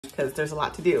because there's a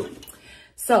lot to do.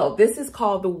 So this is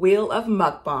called the Wheel of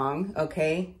Mukbang,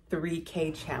 okay?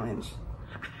 3K challenge.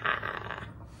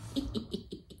 Do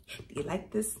you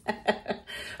like this?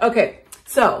 Okay,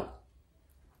 so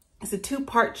it's a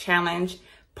 2-part challenge.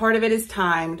 Part of it is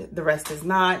timed, the rest is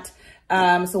not.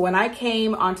 So when I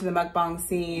came onto the mukbang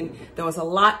scene, there was a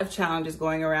lot of challenges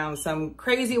going around, some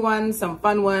crazy ones, some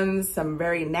fun ones, some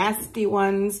very nasty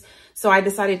ones. So I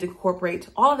decided to incorporate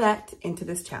all of that into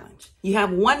this challenge. You have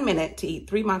 1 minute to eat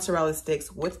 3 mozzarella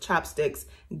sticks with chopsticks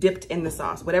dipped in the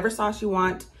sauce, whatever sauce you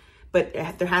want, but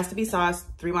there has to be sauce,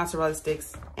 3 mozzarella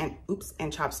sticks, and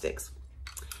chopsticks.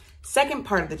 Second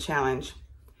part of the challenge,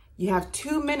 you have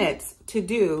 2 minutes to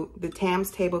do the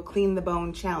Tam's Table Clean the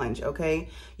Bone challenge, okay?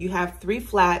 You have 3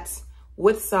 flats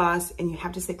with sauce and you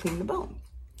have to say clean the bone.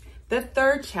 The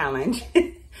third challenge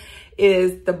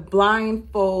is the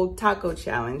blindfold taco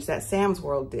challenge that Sam's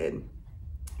World did.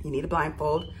 You need a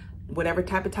blindfold, whatever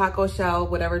type of taco shell,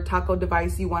 whatever taco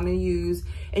device you want to use,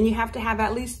 and you have to have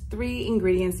at least 3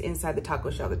 ingredients inside the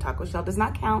taco shell. The taco shell does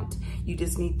not count. You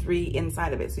just need 3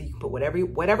 inside of it. So you can put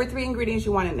whatever 3 ingredients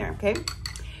you want in there, okay?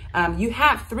 You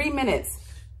have 3 minutes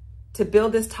to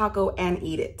build this taco and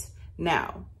eat it.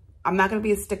 Now, I'm not gonna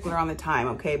be a stickler on the time,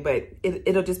 okay? But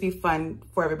it'll just be fun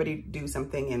for everybody to do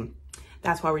something, and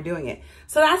that's why we're doing it.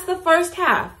 So that's the first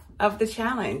half of the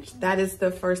challenge. That is the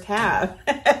first half.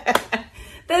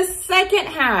 The second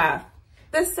half,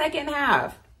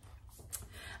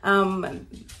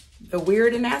 the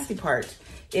weird and nasty part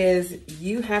is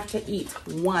you have to eat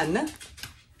 1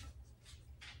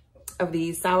 of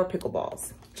these sour pickle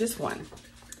balls. Just 1.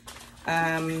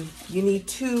 You need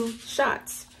 2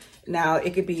 shots. Now,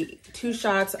 it could be 2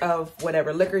 shots of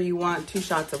whatever liquor you want, 2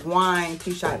 shots of wine,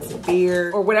 2 shots of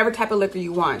beer, or whatever type of liquor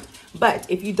you want. But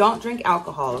if you don't drink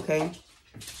alcohol, okay,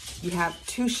 you have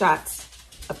 2 shots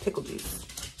of pickle juice.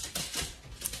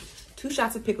 2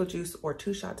 shots of pickle juice or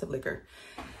 2 shots of liquor.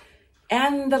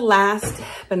 And the last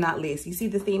but not least, you see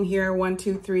the theme here, 1,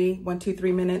 2, 3, 1, 2,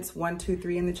 3 minutes, 1, 2,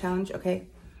 3 in the challenge, okay?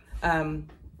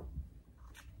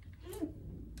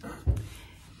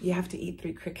 You have to eat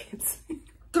 3 crickets.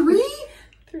 3?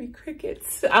 3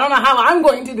 crickets. I don't know how I'm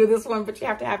going to do this one, but you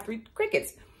have to have 3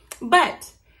 crickets.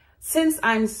 But since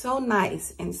I'm so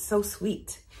nice and so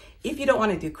sweet, if you don't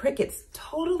want to do crickets,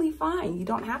 totally fine. You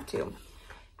don't have to.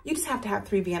 You just have to have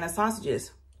 3 Vienna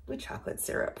sausages with chocolate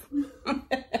syrup.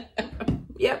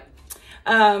 Yep.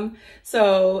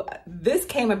 So this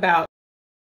came about.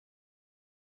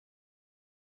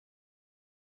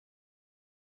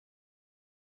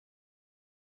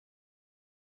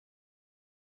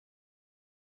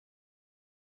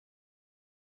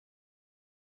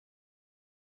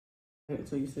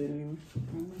 So you said anyway?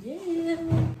 Yeah.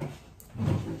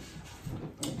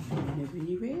 Whenever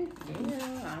you ready?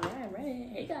 Yeah, all right, ready.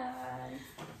 Hey, guys.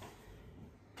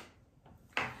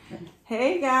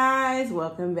 Hey, guys.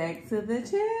 Welcome back to the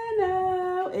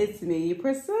channel. It's me,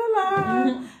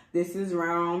 Priscilla. This is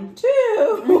round 2.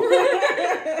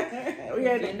 We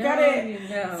had to cut it,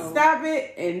 stop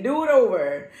it, and do it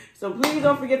over. So please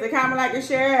don't forget to comment, like, and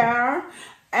share.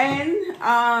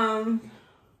 And,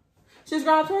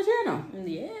 subscribe to our channel.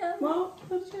 Yeah. Well,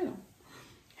 to the channel.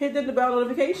 Hit the bell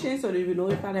notification so that you'll be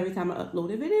notified every time I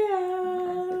upload a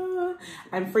video.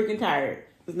 I'm freaking tired.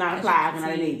 It's 9 o'clock and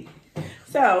I need.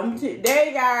 So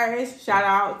today, guys, shout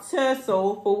out to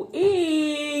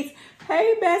SeoulfulEats.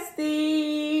 Hey,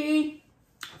 bestie.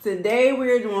 Today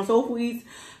we're doing SeoulfulEats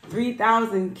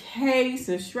 3000K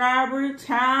subscriber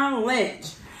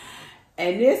challenge.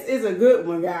 And this is a good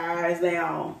one, guys.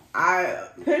 Now, I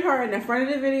put her in the front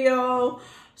of the video,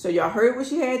 so y'all heard what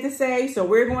she had to say. So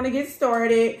we're going to get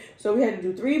started. So we had to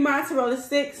do 3 mozzarella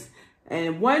sticks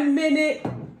and 1 minute.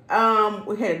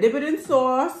 We had to dip it in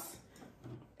sauce.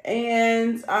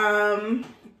 And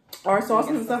our sauce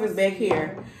and stuff is back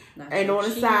here. And on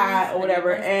the side or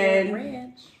whatever.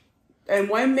 And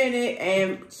 1 minute.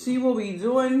 And she will be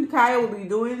doing, Kaya will be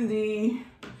doing the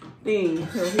thing.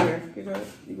 So here, get her.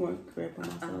 You want to grab my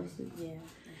sauce? Yeah.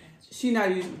 She not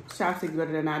using chopsticks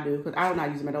better than I do because I do not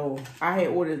use them at all. I had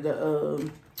ordered the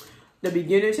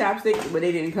beginner chopsticks, but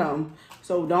they didn't come.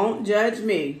 So don't judge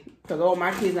me because all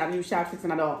my kids not use chopsticks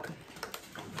and I don't.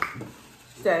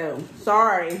 So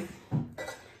sorry.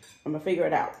 I'm gonna figure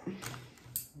it out.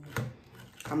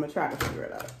 I'm gonna try to figure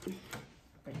it out.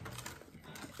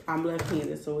 I'm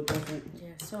left-handed, so it doesn't. Yeah,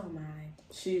 so am I.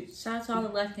 Shout out to all the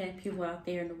left-handed people out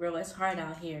there in the world. It's hard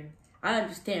out here. I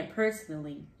understand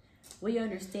personally. We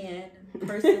understand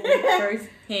personally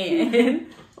firsthand.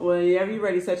 Well, yeah, be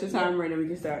ready. Set your time ready. We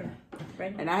can start.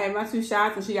 Ready? And I have my 2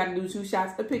 shots, and she got to do 2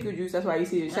 shots of pickle juice. That's why you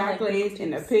see the chocolates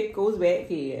and the pickles back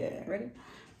here. Ready?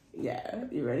 Yeah,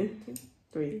 you ready? 2,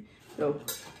 3, go.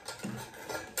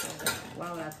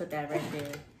 Why would I put that right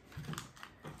there?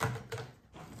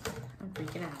 I'm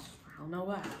freaking out. I don't know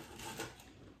why.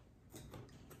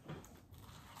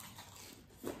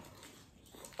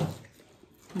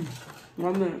 Hmm.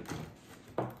 1 minute.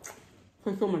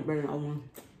 Tastes so much better than the other one.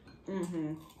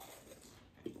 Mm-hmm.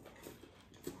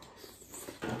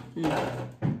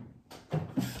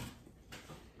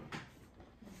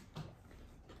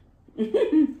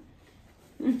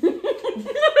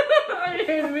 I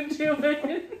didn't even chew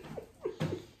it.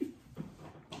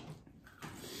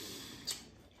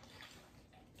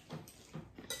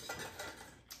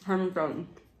 Honey something.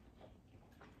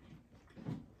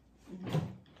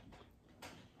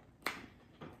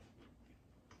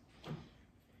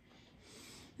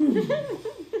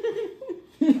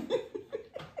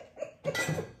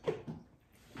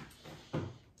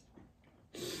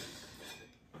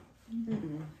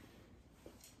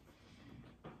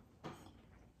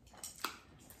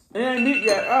 It ain't meat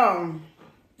yet.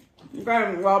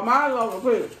 Okay, well, mine's over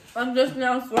quick. I'm just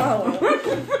now swallowing.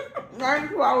 I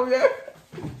ain't swallowed yet.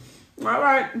 All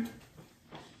right.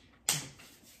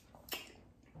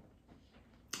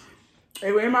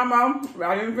 They were in my mouth.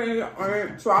 I didn't finish it. I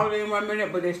didn't swallow it in 1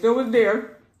 minute, but they still was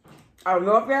there. I don't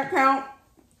know if that count,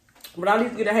 but I at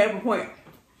least get a half a point.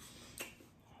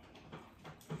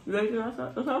 You ready to do the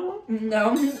second one?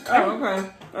 No. Oh, okay.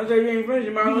 I said you ain't finished.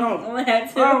 You might as well. Only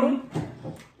had 2.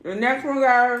 The next one,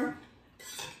 guys.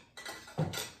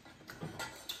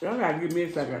 Y'all gotta give me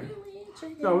a second.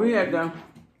 So we had the.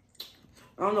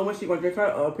 I don't know when she gonna drink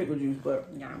her pickle juice, but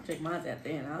Yeah, I'm taking mine at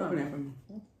the end. I don't open know. that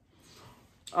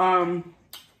for me.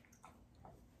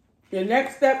 The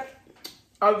next step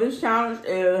of this challenge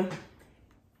is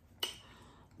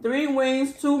 3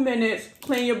 wings, 2 minutes,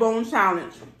 clean your bone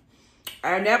challenge.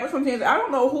 And that was from Tim. I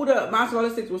don't know who the mozzarella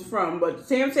sticks was from, but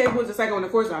Tim said was the second one.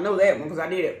 Of course, I know that one because I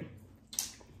did it.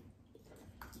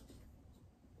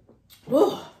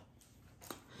 Whew.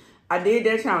 I did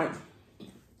that challenge.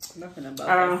 Nothing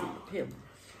about him.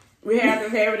 We had to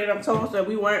have it in a toaster.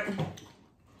 We weren't.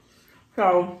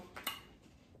 So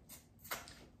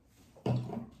we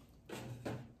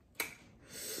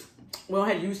don't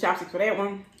have to use chopsticks for that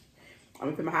one. I'm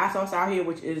gonna put my hot sauce out here,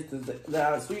 which is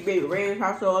the Sweet Baby Red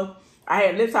hot sauce. I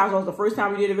had lip hot sauce the first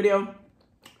time we did the video.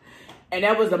 And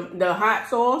that was the hot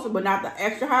sauce, but not the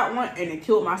extra hot one, and it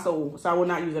killed my soul. So I will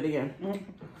not use it again.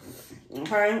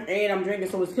 Okay, and I'm drinking,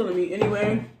 so it's killing me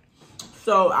anyway.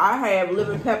 So I have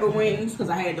lemon pepper wings because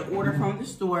I had to order from the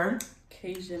store.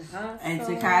 Cajun hot And sauce.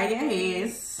 Takaya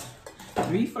has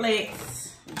 3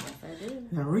 flakes. Yes, I do.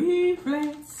 3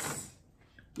 flakes.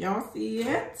 Y'all see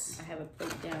it? I have a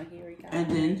plate down here, guys. And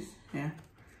then, yeah.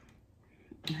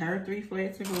 Her 3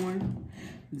 flakes are going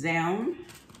down.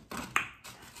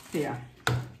 Yeah.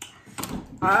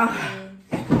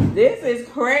 This is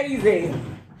crazy.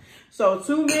 So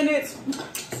 2 minutes.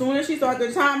 As soon as she starts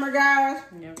the timer, guys,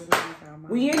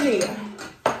 we in there.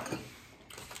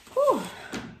 Whew.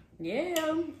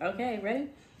 Yeah. Okay, ready?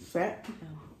 Set.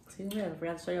 Oh, 2 minutes. I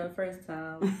forgot to show you the first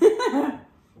time.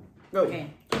 Go.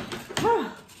 Okay.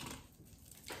 Oh,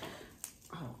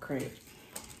 crap.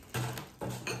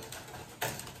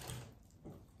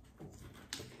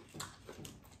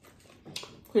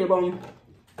 Clear bone.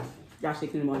 Y'all see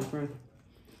clear bone, friend.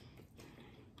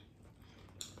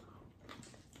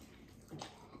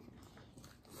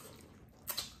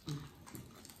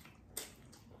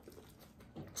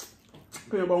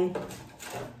 Clear bone.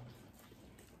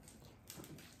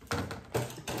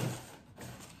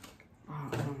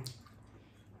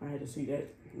 I had to see that.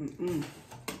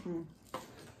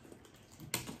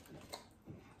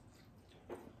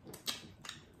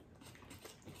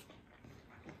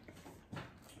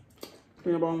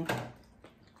 Clear bone.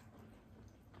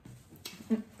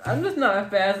 I'm just not a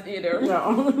fast eater.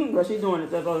 No, but she's doing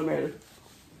it. That's all that matters.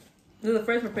 This is the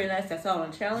first one pretty nice I saw on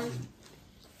a challenge.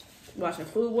 Watching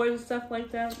Food Wars and stuff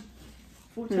like that.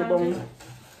 Food Clear challenges. bone.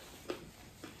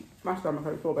 My stomach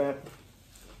hurts so bad.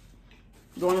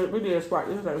 Doing it, we did a squat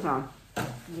this other time.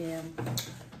 Yeah.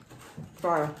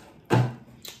 Sorry. I'm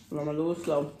a little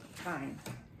slow. Fine.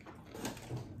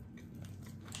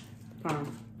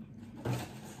 Fine.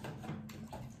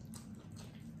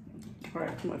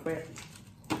 Alright, too much fat.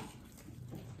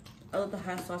 I love the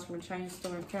hot sauce from the Chinese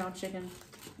store and Crown Chicken.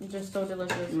 It's just so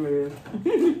delicious. Yeah.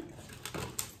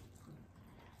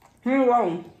 Clear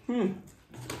bone.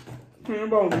 Clear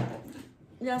bone.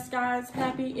 Yes, guys.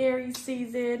 Happy Aries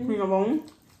season. Clear bone.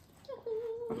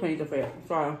 I cleaned the fat.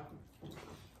 Sorry.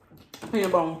 Clear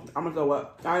bone. I'm gonna throw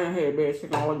up. I didn't have bad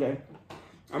chicken all day.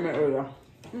 I meant earlier.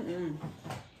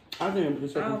 I think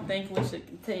it's the I chicken. don't think we should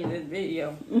continue this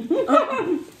video.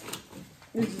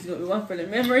 This is gonna be one for the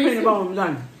memories. Clean the bone,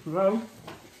 done. Bro.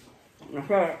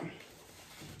 Okay.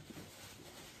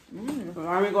 I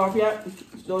ain't go off yet.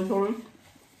 Still chewing.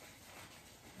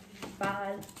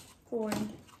 5, 4,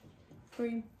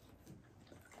 3,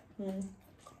 2,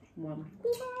 1.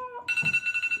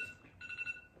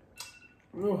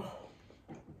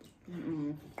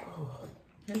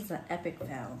 This is an epic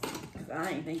foul. Cause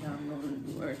I ain't think I'm gonna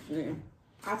do worse there.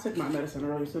 I took my medicine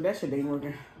earlier, so that shit ain't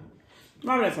working.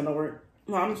 My medicine don't work.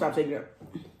 No, I'm gonna stop taking it.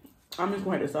 I'm just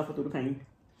gonna have to suffer through the pain.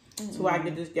 So I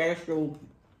get this gastro.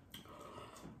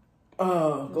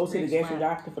 Go see the gastro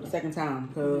doctor for the second time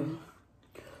because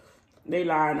they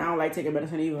lying. I don't like taking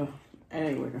medicine either. It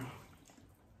ain't working.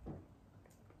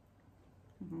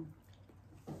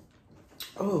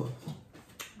 Oh.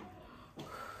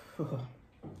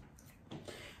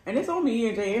 And it's only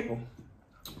E&J apple.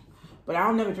 But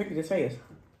I'll never drink it this fast.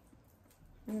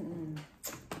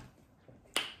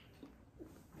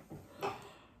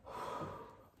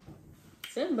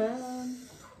 Simba.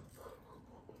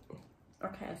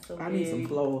 Okay, so I need some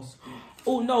floss.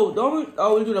 Oh no, don't we?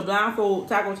 Oh, we do the blindfold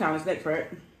taco challenge next, right?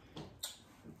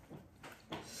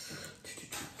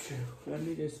 Let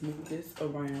me just move this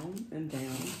around and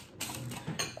down.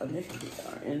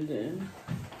 And then.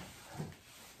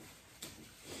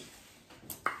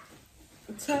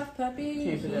 Tough puppy.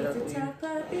 Can't put that up He's a tough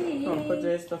puppy. I'm gonna put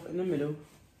this stuff in the middle.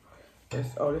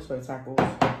 This for the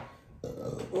tacos.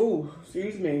 Oh,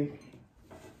 excuse me.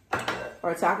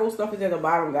 Our taco stuff is at the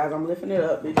bottom, guys. I'm lifting it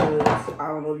up because I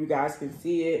don't know if you guys can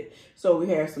see it. So we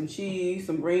have some cheese,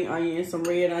 some green onions, some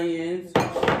red onions,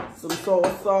 some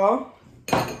salsa,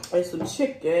 and some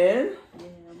chicken,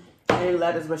 and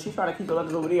lettuce. But she's trying to keep the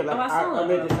lettuce over there. Like, I saw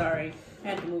made it. this. Sorry. I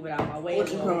had to move it out of my way.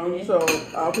 So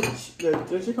I'll put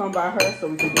the chicken by her so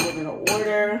we can do it in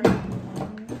order.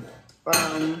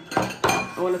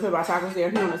 I want to put my tacos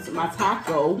there. My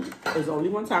taco is only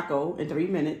one taco in 3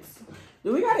 minutes.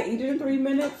 Do we gotta eat it in 3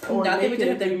 minutes? Or No, I think make we it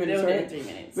in did 3 minutes, right? in 3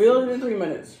 minutes. Build it in 3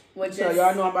 minutes. Which so is,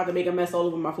 y'all know I'm about to make a mess all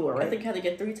over my floor, right? I think you have to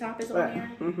get 3 toppings on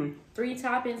there. 3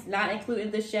 toppings, not including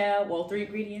the shell. Well, 3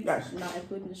 ingredients, not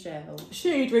including the shell.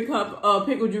 She ain't drink her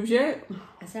pickle juice yet.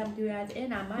 I said I'm doing at the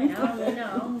end. I might. I don't really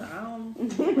know. I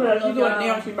don't She doing it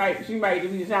now. She might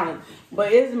give me the challenge.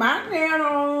 But it's my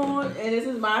channel and this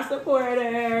is my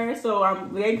supporter. So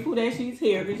I'm thankful that she's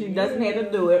here because she doesn't have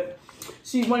to do it.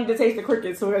 She wanted to taste the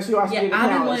crickets so that she watched the challenge. I've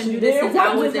been wanting to do this since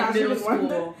I was in middle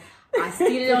school. I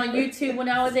seen it on YouTube when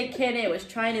I was a kid. It was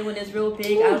trying when it's real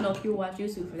big. I don't know if you watch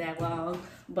YouTube for that long,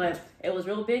 but it was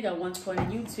real big at one point on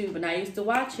YouTube, and I used to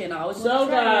watch it. And I always so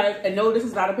guys, and no, this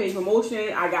is not a paid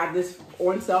promotion. I got this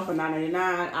on sale for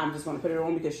 $9.99. I'm just gonna put it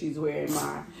on because she's wearing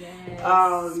my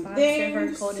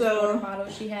thing. So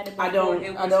she had it I do.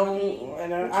 I'm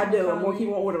gonna keep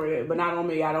on ordering it, but not on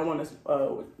me. I don't want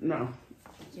to. No.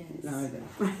 Yes. No, I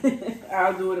don't.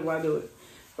 I'll do it if I do it,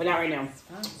 but not right now.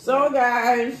 So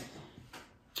guys,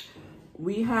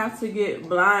 we have to get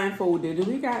blindfolded. Do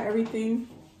we got everything?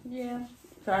 Yeah.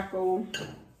 Taco.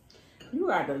 You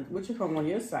got what you come on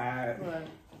your side? What?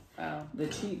 Oh.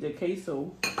 The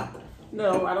queso.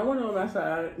 No, I don't want it on my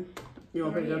side. You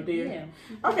want to put it up there? Yeah.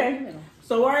 Okay.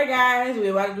 So, all right, guys.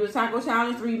 We're about to do a taco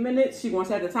challenge. 3 minutes. She wants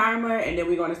to set the timer, and then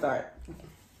we're going to start.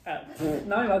 Oh.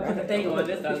 No, I'm about to put the thing on.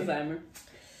 This is the timer.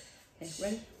 Okay,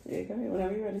 ready? Yeah, go ahead.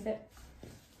 Whenever you're ready. Set.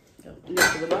 Go. You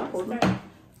got the blindfold.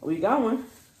 We got one.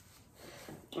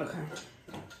 Okay.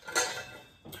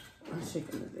 What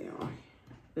chicken is there on?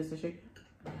 Is the chicken?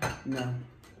 No.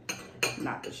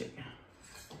 Not the chicken.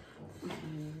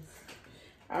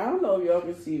 I don't know if y'all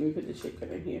can see me put the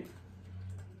chicken in here.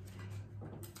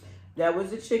 That was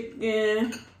the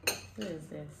chicken. What is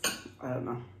this? I don't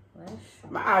know.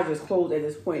 What? My eyes just closed at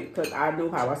this point because I knew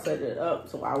how I set it up,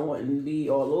 so I wouldn't be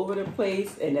all over the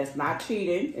place, and that's not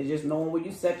cheating. It's just knowing where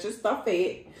you set your stuff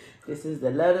at. This is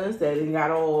the lettuce that it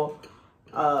got all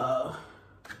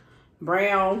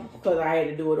brown because I had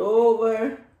to do it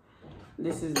over.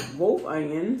 This is both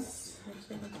onions.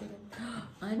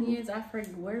 Onions, I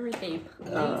forget where are they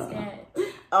placed at?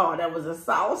 Oh, that was a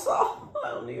salsa. I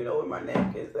don't even know where my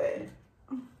napkin is at.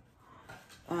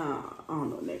 I don't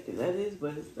know what napkin that is,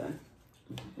 but it's done.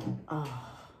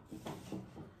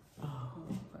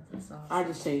 I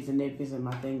just changed the napkins in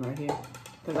my thing right here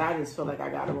because I just feel like I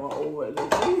got them all over.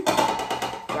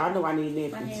 Y'all know I need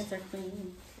napkins. My hands are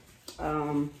clean.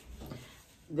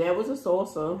 That was a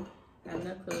salsa. I'm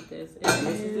not cool with this.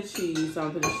 This is the cheese. So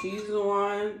I'm putting the cheese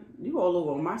on. You all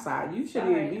over on my side. You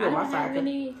shouldn't even be on my side. I don't have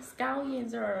any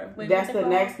scallions or... That's the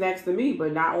next to me,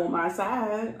 but not on my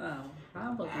side. Oh,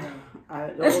 I'm looking at I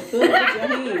don't feel it with your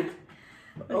hands.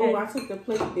 Okay. Oh, I took the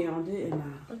plate down, didn't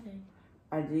I? Okay.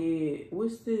 I did.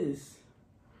 What's this?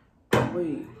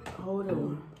 Wait, hold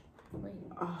on. Wait.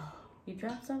 You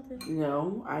dropped something?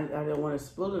 No, I didn't want to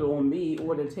spill it on me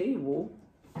or the table.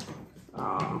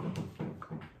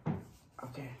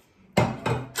 Okay.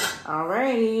 All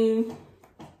right.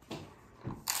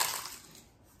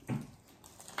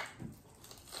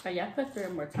 Oh, yeah, I put 3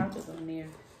 more tacos on there.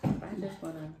 I just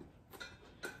want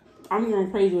to... I'm going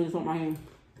to praise with this on my hand.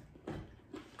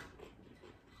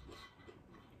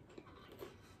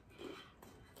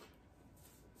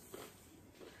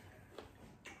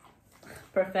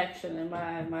 Perfection in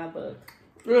my book.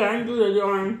 Yeah, I didn't do that,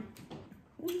 darn.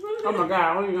 Oh my God,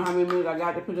 I don't even know how many minutes I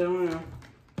got to put that on there.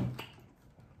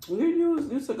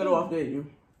 You took it off, didn't you?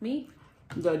 Me?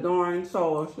 The darn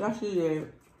sauce. That's you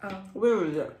did. Oh. Where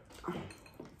is it?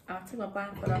 I took my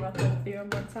blindfold off. I put 3 more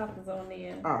tacos on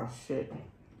there. Oh, shit.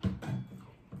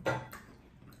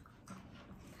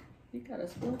 You got a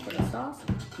spoon for the sauce?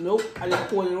 Nope, I just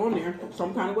poured it on there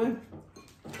some kind of way.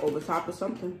 Over top of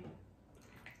something.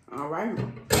 All right.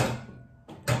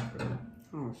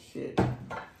 Oh, shit.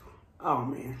 Oh,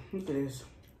 man. Look at this.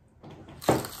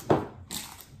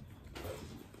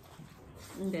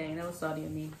 Dang, that was salty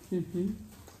of me. Mm-hmm.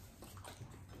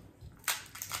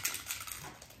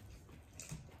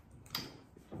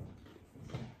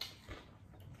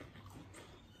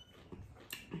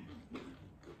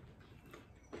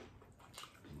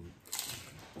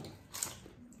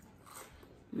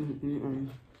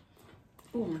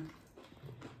 Ooh.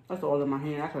 That's all in my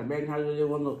hand. I could imagine how this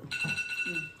one look.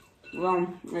 Well,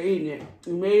 I'm eating it.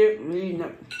 You made it, I'm eating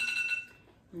it.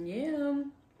 Yeah.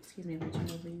 Excuse me, I'm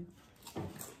reaching over you.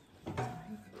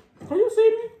 Can you see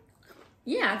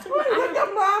me? Yeah, I took Wait, take your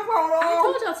blindfold I off.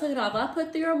 told y'all I took it off. I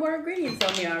put 3 or more ingredients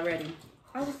on there already.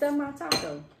 I was done my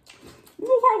taco. You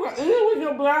look like an ear with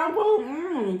your blindfold.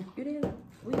 We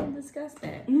didn't discuss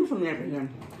that. You from everything.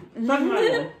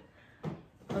 Something.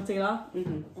 I'll take it off?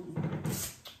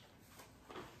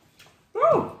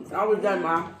 Oh, I was done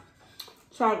my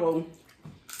taco.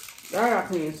 That I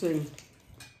can't see.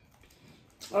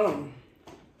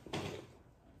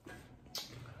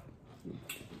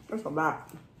 That's a lot.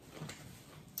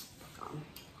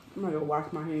 I'm gonna go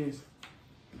wash my hands.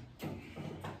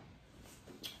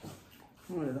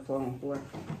 I'm gonna the phone on the floor.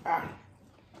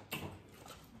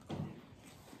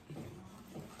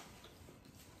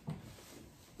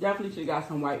 Definitely should have got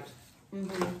some wipes.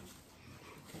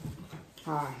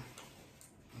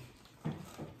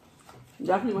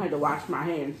 Definitely gonna have to wash my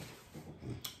hands.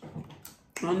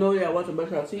 I know that wasn't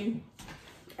brush your teeth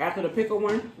after the pickle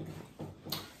one,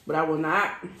 but I will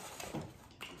not.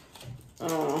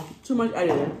 Too much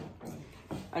editing,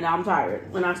 and I'm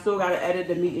tired. And I still gotta edit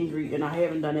the meet and greet, and I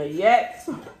haven't done it yet.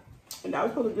 And I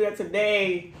was supposed to do that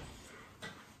today.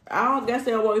 I don't guess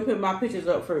they'll want me put my pictures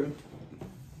up first.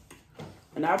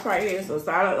 And I probably hear a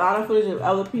lot of footage of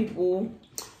other people,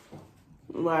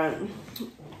 but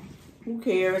who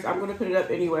cares? I'm gonna put it up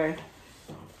anyway.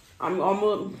 I'm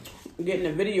almost getting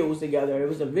the videos together. It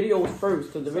was the videos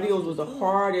first, because the videos was the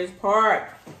hardest part.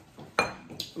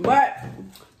 But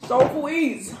Soulful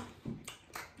Eats,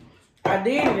 I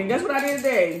did it, and guess what I did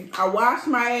today? I washed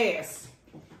my ass.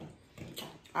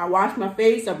 I washed my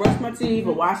face, I brushed my teeth,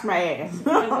 I washed my ass.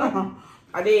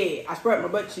 I did. I spread my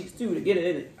butt cheeks too to get it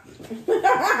in it.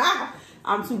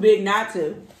 I'm too big not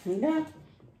to. Okay.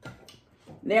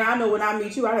 Now I know when I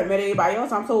meet you, I done met everybody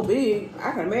else. I'm so big.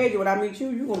 I can imagine when I meet you,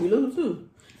 you're gonna be little too.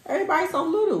 Everybody's so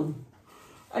little.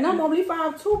 And I'm only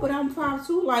 5'2", but I'm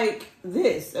 5'2" like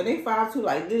this. And they 5'2"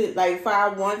 like this, like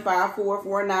 5'1", 5'4",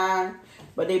 4'9".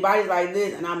 But they bodies like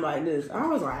this, and I'm like this. I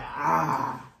was like,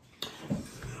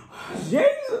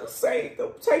 Jesus,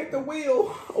 take the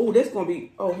wheel. Oh, this gonna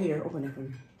be. Oh, here, open it for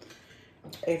me.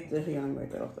 After here, I'm right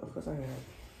there off though, because I had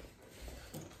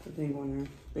the thing on there.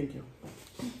 Thank you.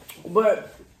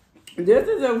 But this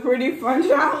is a pretty fun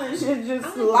challenge. It's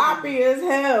just sloppy as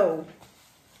hell.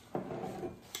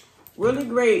 Really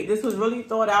great. This was really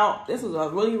thought out. This was a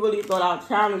really thought out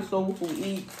challenge. Soulful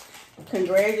Eats.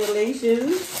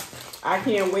 Congratulations. I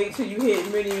can't wait till you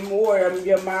hit many more of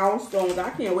your milestones. I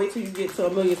can't wait till you get to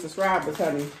 1 million subscribers,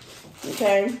 honey.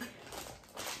 Okay?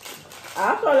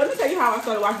 Let me tell you how I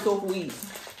started watching Soulful Eats.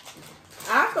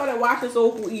 I started watching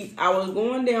Soulful Eats. I was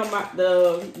going down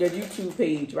the YouTube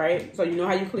page, right? So you know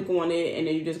how you click on it and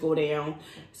then you just go down.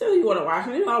 So you want to watch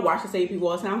it. You know, I watch the same people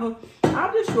all the time.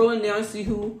 I'm just scrolling down and see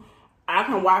who I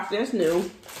can watch that's new.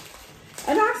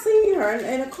 And I seen her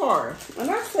in a car. And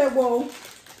I said, well,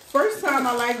 first time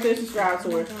I like this, subscribe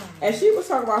to her. And she was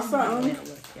talking about something.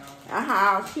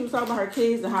 How she was talking about her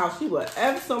kids and how she would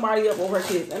F somebody up over her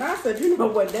kids. And I said, you know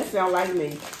what? That sounds like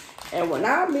me. And when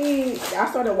I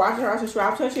started watching her, I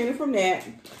subscribed to her channel from that.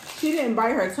 She didn't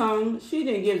bite her tongue. She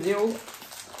didn't give zero.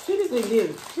 She just didn't give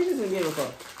a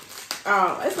fuck.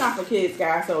 It's not for kids,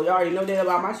 guys, so y'all already know that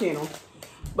about my channel.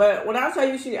 But when I tell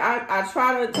you, I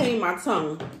try to tame my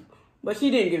tongue, but she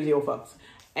didn't give zero fucks.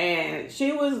 And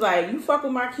she was like, you fuck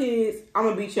with my kids, I'm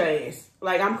gonna beat your ass.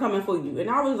 Like, I'm coming for you. And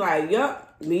I was like,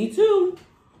 yup, me too.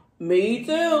 Me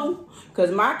too.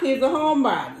 Because my kids are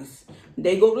homebodies.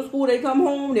 They go to school, they come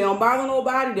home, they don't bother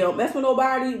nobody, they don't mess with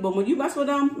nobody. But when you mess with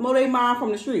them, more they mind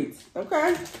from the streets.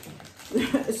 Okay?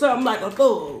 Something like a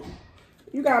thug.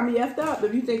 You got me effed up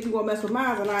if you think you gonna mess with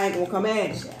mine and I ain't gonna come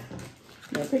at you.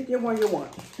 Now pick your one you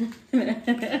want.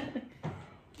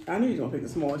 I knew you was gonna pick the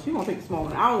small one. She gonna pick the small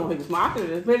one. I was gonna pick the small one. I could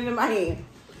have just put it in my hand.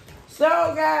 So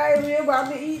guys, we're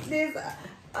about to eat this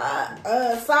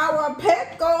sour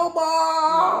pickle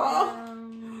ball.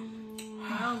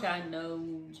 I don't got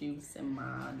no juice in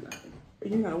mine.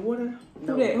 You got water?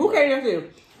 No. Who carried that to?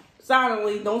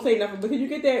 Silently, don't say nothing. But can you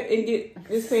get that and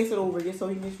just pass it over again so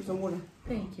he can get you some water?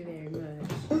 Thank you very much.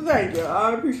 Thank you.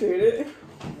 I appreciate it.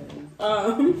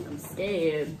 I'm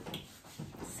scared.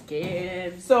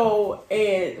 So,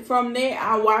 and from there,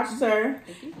 I watched her,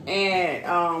 and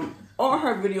all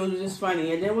her videos were just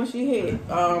funny. And then when she hit,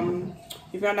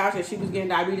 she found out that she was getting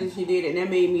diabetes, she did it, and that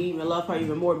made me even love her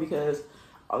even more because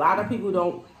a lot of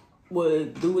people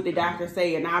would do what the doctors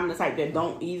say, and I'm the type that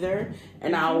don't either.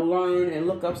 And I'll learn and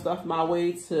look up stuff my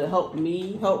way to help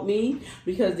me,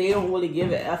 because they don't really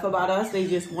give a F about us. They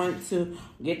just want to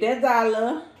get that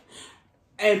dollar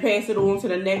and pass it on to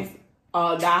the next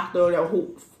doctor or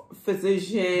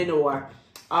physician or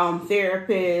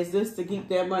therapist just to keep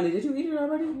their money. Did you eat it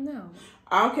already? No.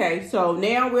 Okay, so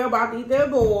now we're about to eat the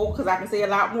bowl because I can say a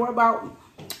lot more about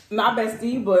my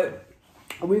bestie, but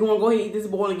we're going to go ahead and eat this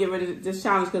bowl and get rid of this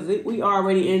challenge because we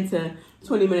already into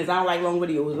 20 minutes. I don't like long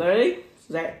videos. Ready?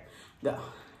 Set, go.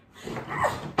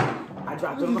 I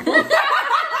dropped it on the floor.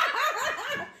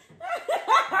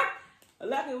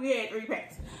 Luckily, we had 3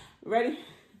 packs. Ready?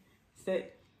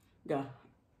 Set, go.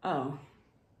 Oh.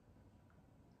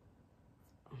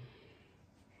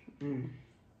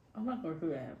 I'm not going to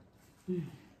do that.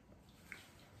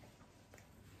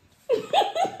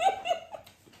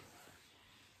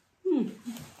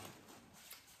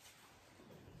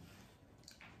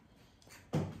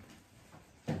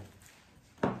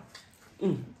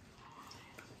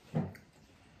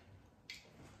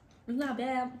 It's not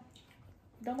bad.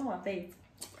 Don't want my face.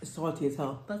 It's salty as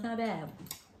hell. But it's not bad.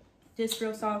 Just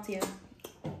real salty.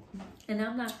 And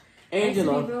I'm not...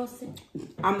 Angela.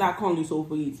 I'm not calling you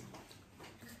SeoulfulEats.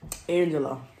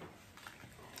 Angela.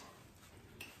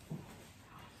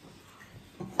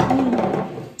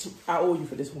 I owe you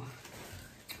for this one.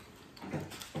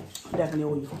 I definitely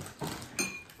owe you.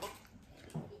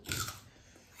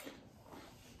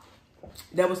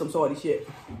 That was some salty shit.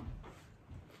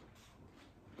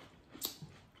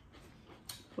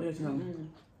 What is it?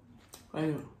 Right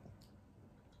here.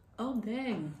 Oh,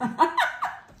 dang.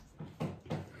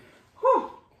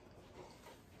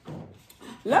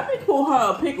 Let me pour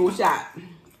her a pickle shot.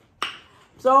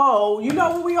 So, you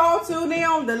know what we all to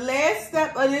now? The last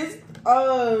step of this,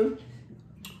 the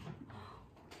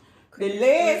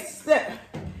last step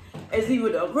is either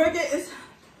the crickets.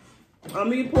 Let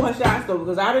me pour her shots though,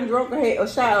 because I done drunk a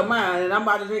shot of mine and I'm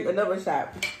about to drink another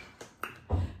shot.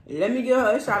 Let me give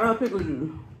her a shot of her pickle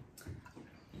juice.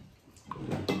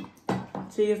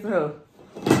 Cheers to her.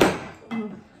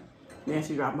 Then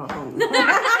she dropped my phone.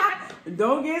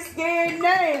 Don't get scared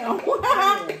now.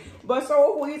 But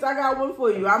SeoulfulEats, I got one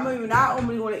for you. I'm not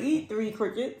only going to eat 3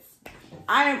 crickets,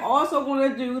 I am also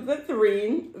going to do the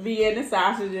 3 Vienna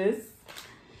sausages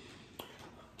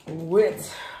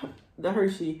with the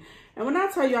Hershey. And when I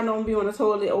tell you I don't be on the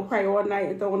toilet or pray all night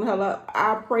and throwing the hell up,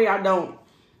 I pray I don't.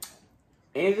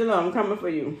 Angela, I'm coming for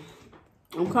you.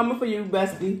 I'm coming for you,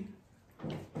 bestie.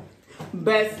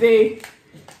 Bestie,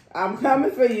 I'm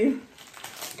coming for you.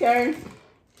 Okay?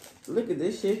 Look at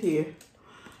this shit here.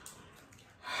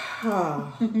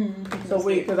 So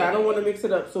wait, because I don't want to mix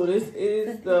it up. So this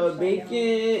is the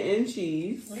bacon and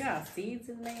cheese. We got seeds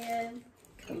in there.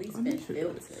 At least been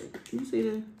filtered. You see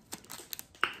that?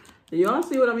 Y'all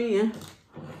see what I mean?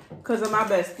 Because of my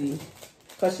bestie.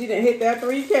 Because she didn't hit that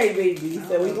 3K, baby.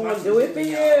 So we going to do it for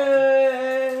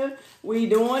you. We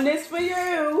doing this for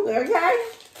you. Okay?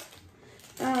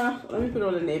 Let me put it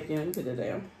on the napkin. Let me put it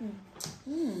down.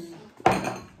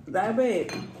 That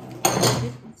bad.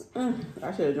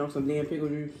 I should have drunk some damn pickle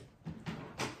juice.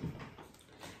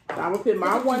 So I'm gonna put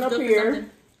my one up here.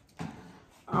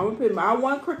 I'm gonna put my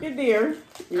one crooked there.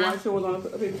 You want to show what's on the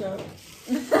picture?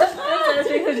 That's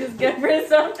because you're good for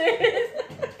something.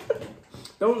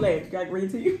 Don't laugh. You got green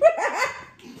tea.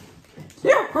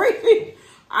 They're crazy.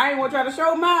 I ain't gonna try to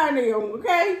show mine to them,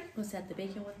 okay? What's that, the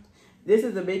bacon one? This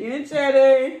is the bacon and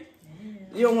cheddar. Yeah.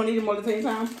 You don't want to eat them all at the same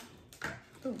time?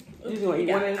 Ooh. You just want to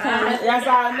eat one at a time? That's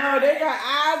how I know. They got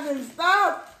eyes and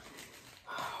stuff.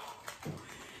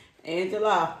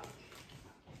 Angela,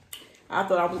 I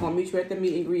thought I was going to meet you at the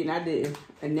meet and greet, and I didn't.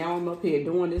 And now I'm up here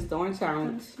doing this darn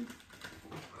challenge.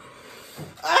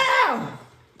 Ow!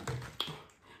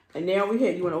 And now we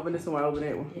hit. You want to open this one? I open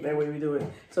that one. Yeah. That way we do it.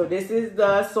 So this is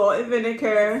the salt and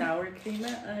vinegar. Sour cream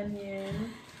and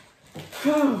onion.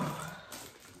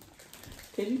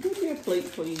 Can you give me a plate,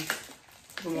 please?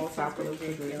 From on top of the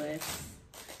refrigerator.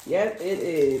 Yes, it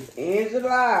is.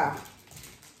 Angela.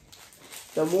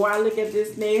 The more I look at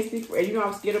this nasty, and you know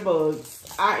I'm scared of bugs.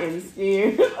 I am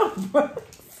scared of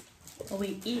bugs. Well,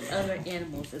 we eat other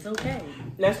animals. It's okay.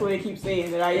 That's what they keep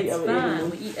saying, that I eat other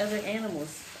animals. We eat other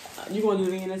animals. You gonna do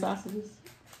Vienna sausages?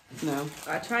 No.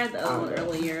 I tried the other one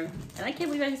earlier, and I can't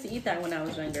believe I used to eat that when I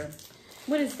was younger.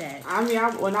 What is that? I mean,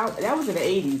 that was in the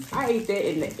 80s. I ate that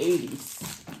in the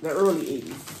 80s, the early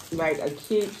 80s, like a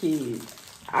kid.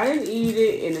 I didn't eat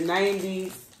it in the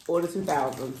 90s or the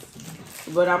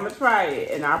 2000s, but I'm gonna try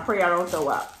it, and I pray I don't throw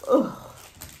up. Ugh.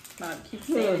 Mom, keep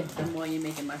saying it, the more you're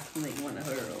making my stomach want to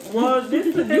hurl. Well,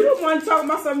 you the one talking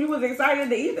about something you was excited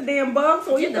to eat the damn bug,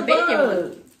 so eat the bacon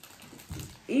bug.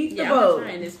 Eat the bug. I'm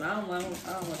trying this one. I don't want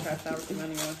to try sour cream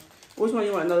anymore. Which one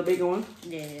you want? Another bacon one?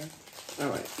 Yeah. All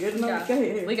right. Go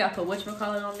ahead. We got to put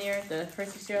whatchamacallit on there, the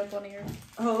Hershey syrup on there.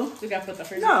 Oh. We got to put the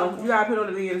Hershey syrup on. You got to put on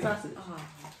the vegan sausage. Oh.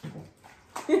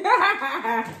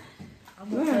 I'm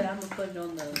going to put it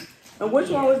on the... And which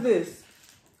one was this?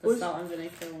 The salt and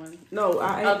vinegar one. No,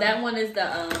 that one is the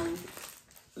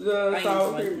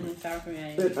sour cream. Sour cream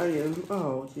onion. The onion.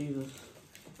 Oh, Jesus.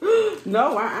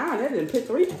 No, that didn't pick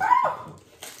 3. Oh.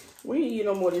 We ain't eat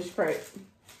no more of this crap.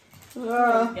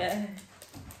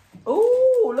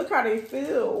 Ooh, look how they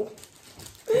feel.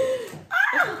 It's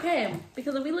okay,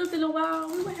 because if we lived in a while,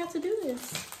 we would have to do this.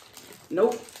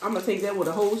 Nope, I'm gonna take that with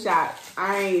a whole shot.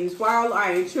 I ain't swallow,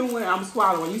 I ain't chewing, I'm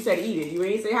swallowing. You said eat it. You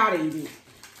ain't say how to eat it.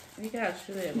 You gotta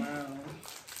chew it, wow.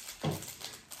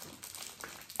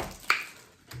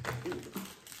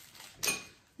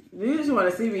 You just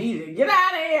wanna see me eat it. Get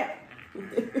out of here.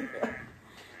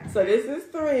 So this is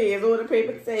 3. It's on the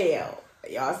paper towel.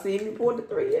 Y'all see me pour the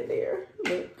 3 in there.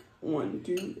 Look, 1,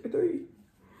 2, 3.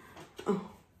 Oh.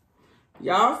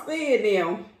 Y'all see it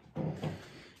now.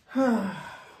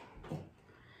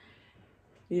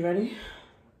 You ready?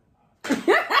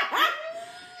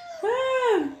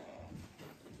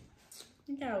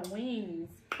 You got wings.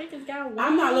 Chickens got wings.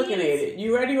 I'm not looking at it.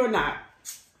 You ready or not?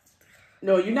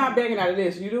 No, you're not begging out of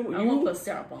this. I'm gonna put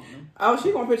syrup on them. Oh,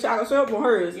 she gonna put chocolate syrup on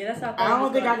hers. Yeah, that's how I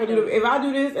don't think I can do it. If I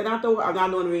do this and I'm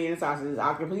not doing the vegan sausages.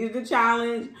 I completed the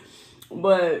challenge,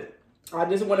 but I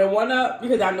just want to one up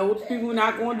because I know people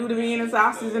not gonna do the vegan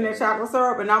sausages and that chocolate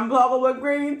syrup, and I'm bubbling with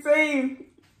green tea.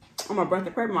 I'm gonna brush the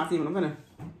crap in my teeth when I'm gonna.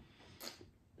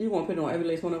 You gonna put it on every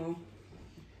last one of them?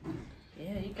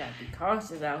 Yeah, you gotta be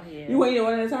cautious out here. You want to eat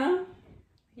one at a time?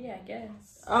 Yeah, I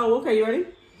guess. Oh, okay. You ready?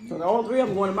 So all 3 of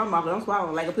them going in my mouth, but I'm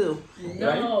swallowing like a pill.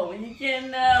 No, you can't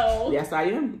know. Yes, I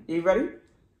am. You ready? No,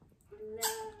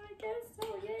 I guess so,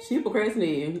 yeah. She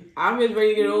procrastinating. I'm just ready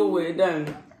to get it over with and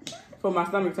done for my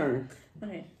stomach turn.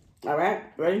 Okay. All right,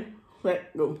 ready?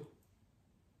 Let go.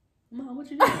 Mom,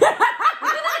 what you doing?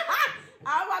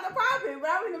 I'm about to pop it, but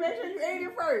I want to make sure you ate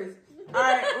it first. All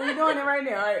right, we're doing it right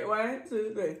now. All right, 1,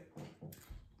 2, 3.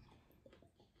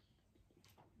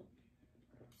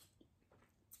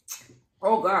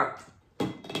 Oh, God.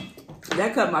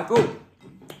 That cut my throat.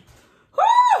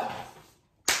 Woo!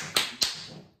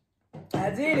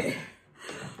 I did it.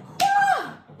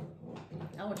 Woo!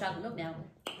 I want chocolate milk now.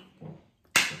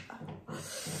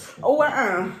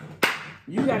 Oh,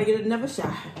 you got to get another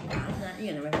shot.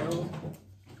 You gonna rest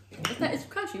it. It's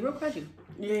crunchy, real crunchy.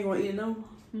 You ain't going to eat it, no?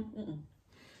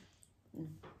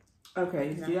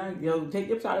 Okay, yo, take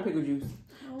your shot of pickle juice.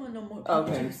 I don't want no more.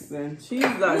 Okay, then she's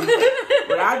done.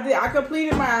 But I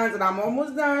completed mine, and I'm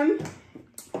almost done.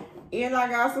 And I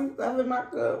got some stuff in my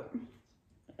cup.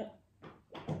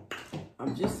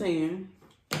 I'm just saying,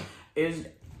 it's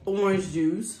orange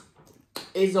juice.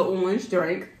 It's an orange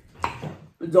drink.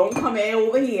 Don't come in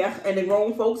over here in the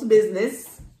grown folks'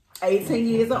 business. 18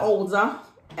 years or older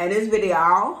in this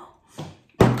video.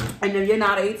 And if you're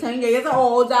not 18 years or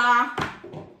older,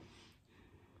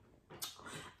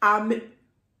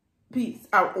 peace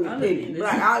out. I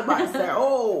was about to say,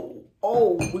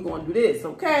 we're going to do this,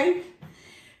 okay?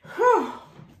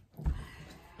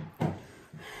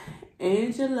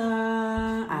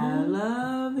 Angela, I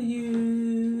love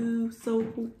you.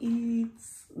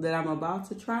 SeoulfulEats. That I'm about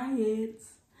to try it.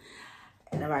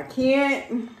 And if I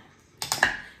can't,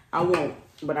 I won't.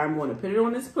 But I'm going to put it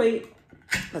on this plate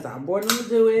because I brought them to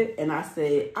do it. And I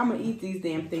said, I'm going to eat these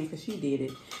damn things because she did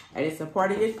it. And it's a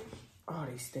part of it. Oh,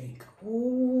 they stink.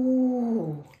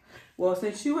 Ooh. Well,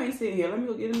 since you ain't sitting here, let me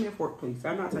go get me a fork, please.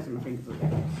 I'm not touching my fingers with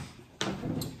that.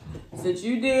 Since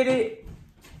you did it,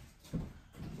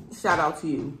 shout out to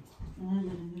you.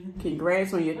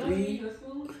 Congrats on your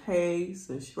 3K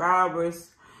subscribers.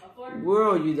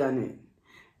 Girl, you done it.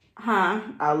 Huh?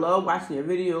 I love watching your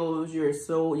videos.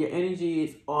 Your energy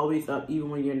is always up even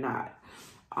when you're not.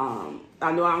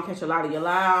 I know I don't catch a lot of your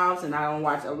lives and I don't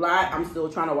watch a lot. I'm still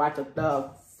trying to watch the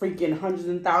freaking hundreds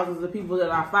and thousands of people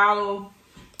that I follow.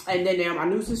 And then there are my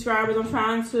new subscribers I'm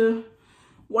trying to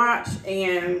watch.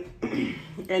 And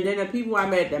then the people I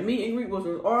met at the meet and greet was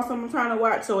awesome. I'm trying to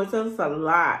watch. So it's just a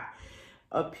lot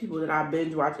of people that I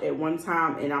binge watch at one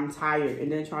time and I'm tired.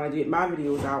 And then trying to get my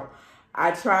videos out.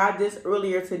 I tried this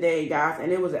earlier today, guys,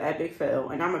 and it was an epic fail.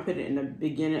 And I'm going to put it in the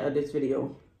beginning of this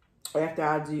video after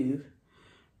I do.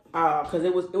 Because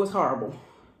it was horrible.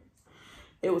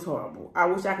 It was horrible. I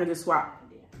wish I could just swap.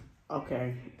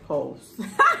 Okay, pause.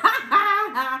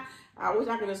 I wish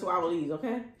I could just swallow these,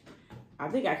 okay? I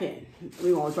think I can.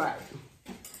 We're going to try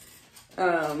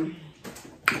it.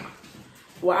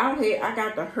 Well, I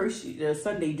got the Hershey, the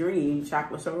Sunday Dream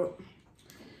chocolate syrup.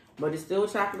 But it's still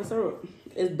chocolate syrup.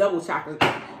 It's double chocolate.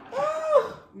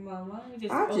 Oh, Mama,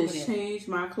 I just changed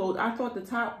my clothes. I thought the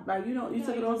top, like, you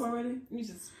took it off already?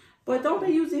 But don't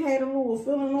they usually have a little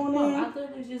filling on there? No, I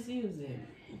thought we just used it.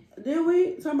 Did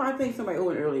we? I think somebody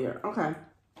ordered earlier. Okay.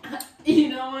 You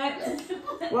know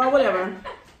what? Well, whatever.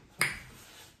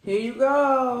 Here you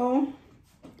go.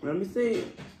 Let me see.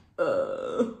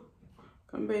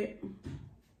 Come back.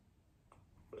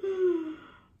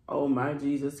 Oh my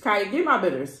Jesus. Kai, get my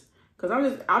bitters.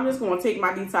 Because I'm just going to take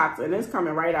my detox and it's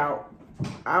coming right out.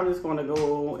 I'm just going to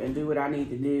go and do what I need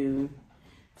to do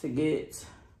to get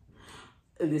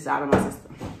this out of my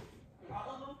system.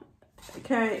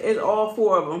 Okay, it's all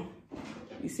 4 of them.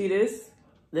 You see this?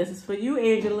 This is for you,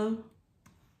 Angela.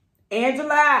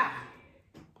 Angela!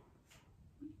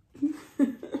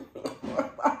 I'm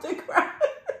about to cry.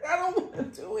 I don't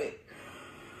want to do it.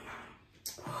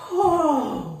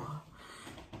 Oh.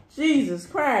 Jesus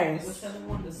Christ. Which other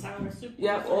one? The sour soup?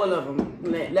 Yep, all of them.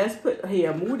 Let's put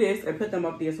here, move this and put them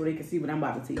up there so they can see what I'm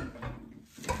about to take.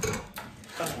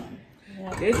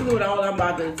 This is what all I'm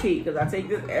about to take because I take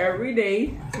this every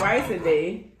day, twice a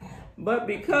day. But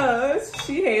because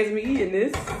she has me eating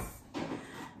this,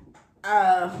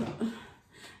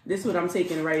 this is what I'm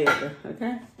taking right after,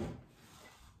 okay?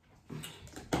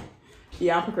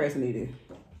 Yeah, I'm procrastinating.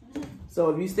 So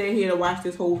if you stay here to watch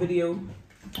this whole video,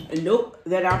 nope,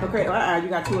 that I'm procrastinating. You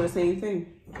got 2 of the same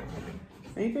thing.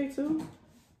 Ain't they 2?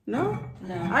 No?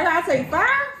 No. I gotta take 5?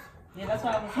 Yeah, that's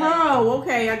what I was saying. Oh,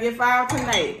 okay. I get 5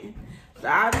 tonight. So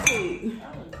I'll take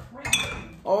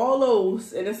all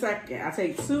those in a second. I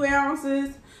take 2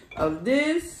 ounces of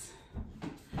this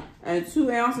and 2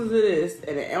 ounces of this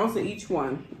and 1 ounce of each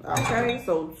one. Okay,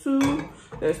 so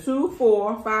there's 2,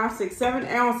 4, 5, 6, 7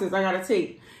 ounces I gotta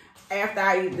take after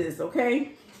I eat this,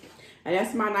 okay? And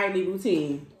that's my nightly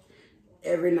routine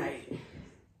every night.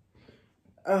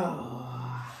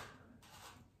 Oh.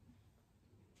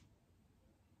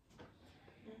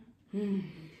 Mm.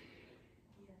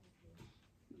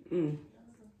 Mm.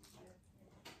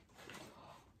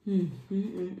 Mm. Mm.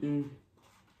 Mm.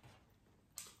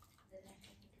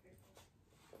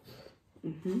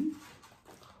 Mm.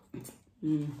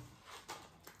 Mm.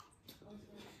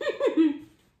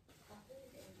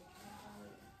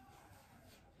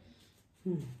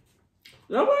 Mm.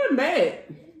 That wasn't bad.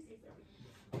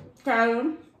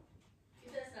 Kyler.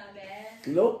 That's not bad.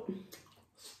 Nope.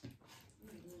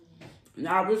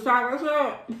 Now just try this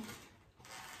up.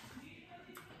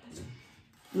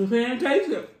 You can't taste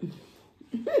it.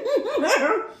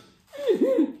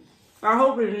 I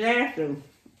hope it's nasty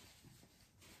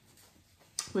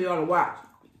for y'all to watch.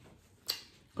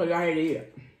 Because y'all hate to eat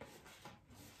it.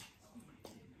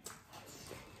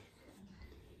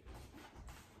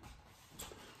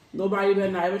 Nobody better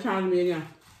not ever challenge me again.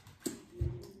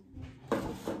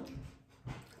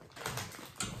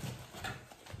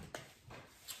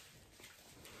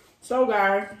 So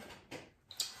guys,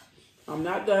 I'm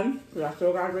not done because I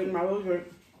still gotta drink my little drink.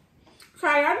 Okay,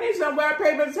 I need some wet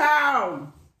paper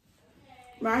towel.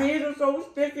 My hands are so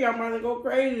sticky, I'm gonna go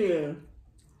crazy.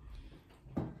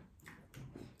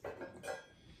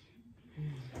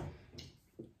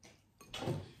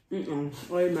 Wait a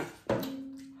minute.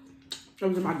 It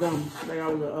was in my gum. Like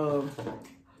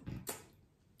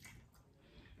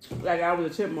I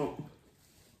was a chipmunk.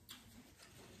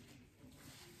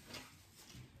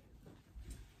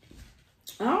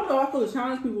 I don't know if I could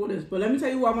challenge people with this, but let me tell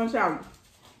you who I'm gonna challenge.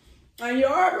 And you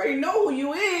already know who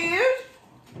you is.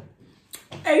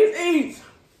 SeoulfulEats.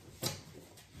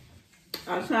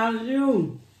 I challenge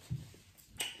you.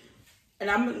 And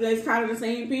it's kind of the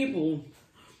same people.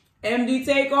 MD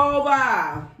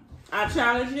Takeover. I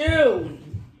challenge you.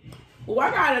 Well,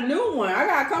 I got a new one. I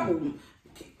got a couple.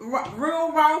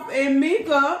 Real Ralph and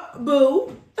Mika.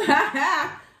 Boo.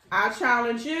 I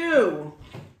challenge you.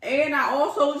 And I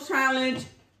also challenge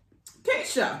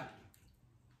Keisha.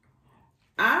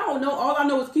 I don't know. All I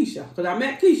know is Keisha. Because I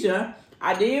met Keisha.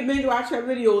 I did binge watch her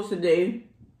videos today.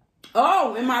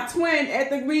 Oh, and my twin at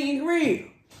the meet and greet.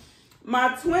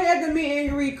 My twin at the meet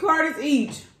and greet, Curtis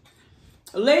Eats.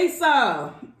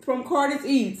 Lisa from Curtis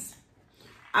Eats.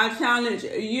 I challenge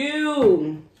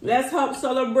you. Let's help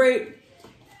celebrate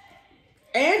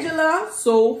Angela,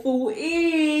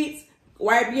 SeoulfulEats.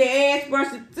 Wipe your ass,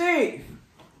 brush your teeth.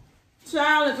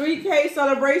 Challenge, 3K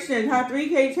celebration. Her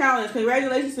 3K challenge.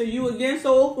 Congratulations to you again,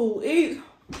 SeoulfulEats.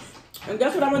 And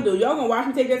guess what I'm going to do? Y'all going to watch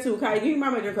me take that too. Kai, give me my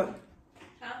measuring cup.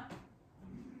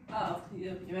 Huh? Oh,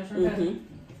 your measuring cup?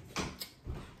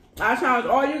 I challenge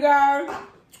all you guys.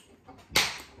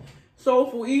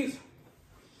 SeoulfulEats.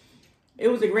 It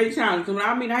was a great challenge. So when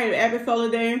I had an epic fella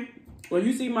day, when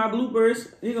you see my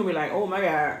bloopers, you're going to be like, oh my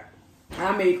God.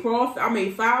 I made 5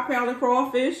 pounds of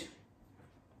crawfish.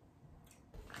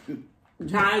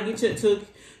 Trying to get to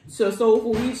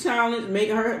SeoulfulEats challenge,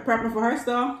 making her, prepping for her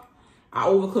stuff. I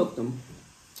overcooked them.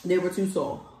 They were too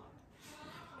soft.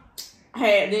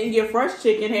 Didn't get fresh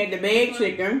chicken, had the bag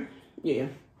chicken. Yeah.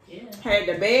 Had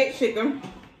the bag chicken.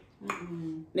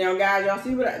 Now, guys, y'all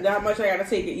see how much I got to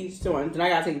take of each one. Then I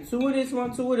got to take 2 of this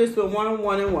one, 2 of this one,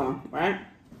 1 and 1, right?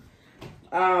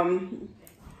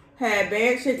 Had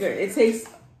bag chicken. It tastes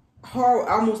hard.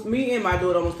 Almost, me and my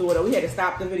daughter almost threw it up. We had to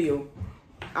stop the video.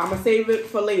 I'm going to save it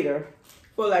for later.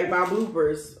 For like my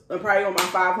bloopers. I'm probably on my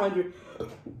 500.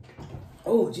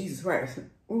 Oh, Jesus Christ.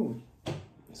 Ooh.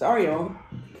 Sorry, y'all.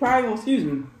 Excuse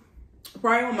me.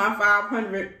 Probably on my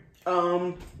 500,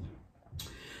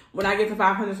 when I get to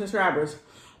 500 subscribers.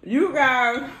 You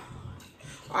guys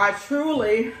are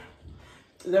truly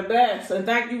the best. And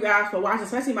thank you guys for watching,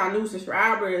 especially my new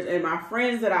subscribers and my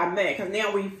friends that I met. Because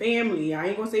now we family. I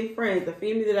ain't going to say friends. The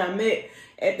family that I met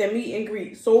at the meet and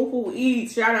greet.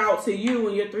 SeoulfulEats, shout out to you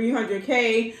and your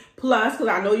 300K plus. Because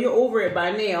I know you're over it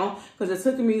by now. Because it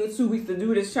took me 2 weeks to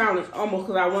do this challenge. Almost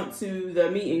because I went to the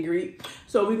meet and greet.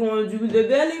 So we're going to do the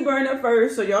belly burner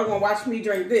first. So y'all going to watch me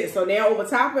drink this. So now over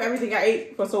top of everything I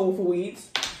ate for SeoulfulEats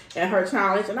and her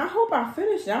challenge. And I hope I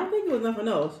finished it. I don't think it was nothing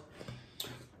else.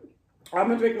 I'm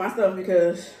gonna drink my stuff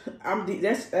because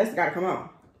that's gotta come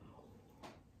out.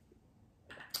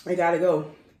 I gotta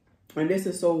go. And this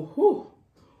is so whew.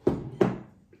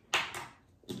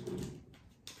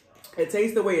 It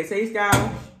tastes the way it tastes,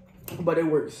 guys, but it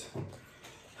works.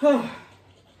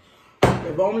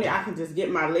 If only I can just get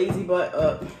my lazy butt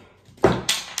up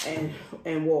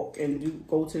and walk and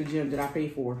go to the gym that I pay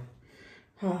for.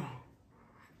 Oh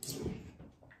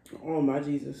my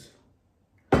Jesus.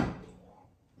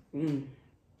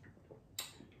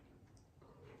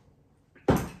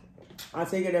 I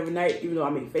take it every night, even though I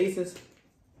make faces.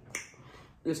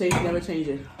 The taste never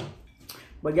changes.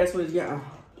 But guess what it's getting?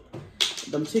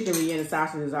 Them chicken and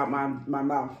sausages out my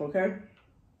mouth, okay?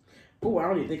 Oh, I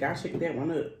don't even think I shook that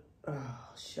one up. Oh,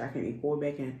 shit, I can't even pour it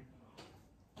back in.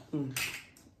 I'm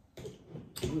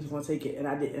just gonna take it, and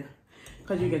I didn't.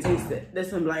 Because you can taste it.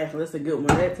 This one last one, that's a good one.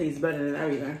 That tastes better than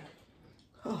everything.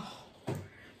 Oh.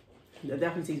 That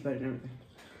definitely tastes better than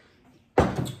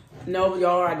everything. No,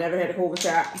 y'all, I never had a COVID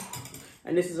shot.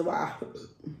 And this is why.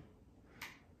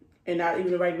 And not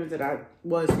even the vitamins that I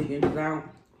was taking. I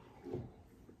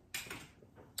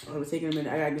was taking them and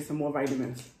I gotta get some more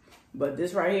vitamins. But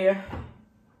this right here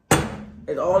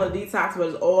is all the detox, but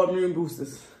it's all immune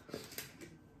boosters.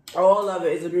 All of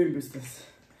it is immune boosters.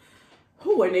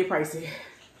 Ooh, and they pricey.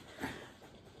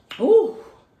 Ooh.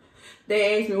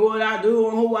 They ask me what I do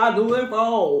and who I do it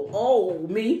for. Oh,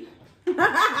 me.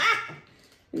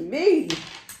 Me.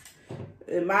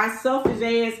 And my selfish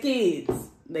ass kids.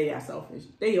 They are selfish.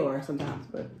 They are sometimes,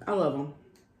 but I love them.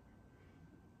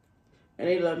 And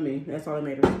they love me. That's all that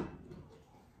matters.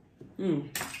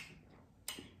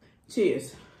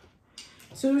 Cheers.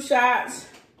 2 shots.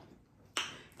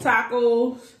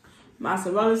 Tacos.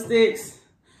 Mozzarella sticks.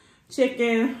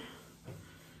 Chicken.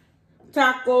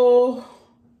 Taco.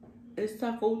 It's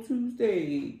Taco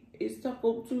Tuesday. It's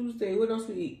Taco Tuesday. What else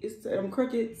we eat? It's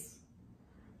crickets.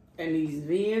 and these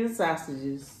vegan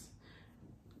sausages.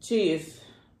 Cheers.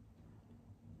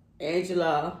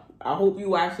 Angela, I hope you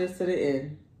watch this to the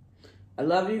end. I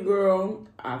love you, girl.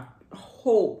 I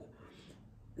hope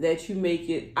that you make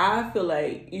it. I feel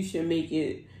like you should make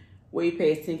it way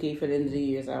past 10K for the end of the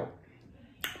year's out.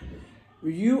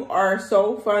 You are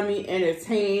so funny,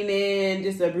 entertaining,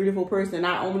 just a beautiful person,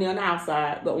 not only on the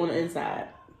outside, but on the inside.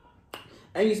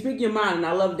 And you speak your mind, and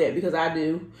I love that because I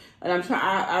do. And I'm trying.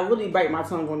 I really bite my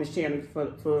tongue on this channel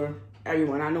for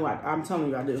everyone. I know I'm telling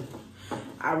you I do.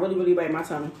 I really bite my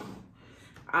tongue.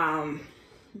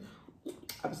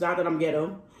 It's not that I'm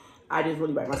ghetto. I just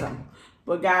really bite my tongue.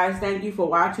 But guys, thank you for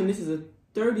watching. This is a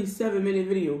 37-minute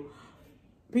video.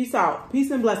 Peace out.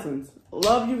 Peace and blessings.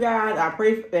 Love you guys. I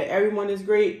pray that everyone is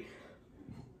great.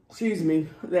 Excuse me.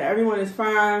 That everyone is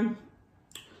fine.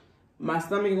 My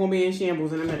stomach is going to be in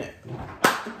shambles in a minute.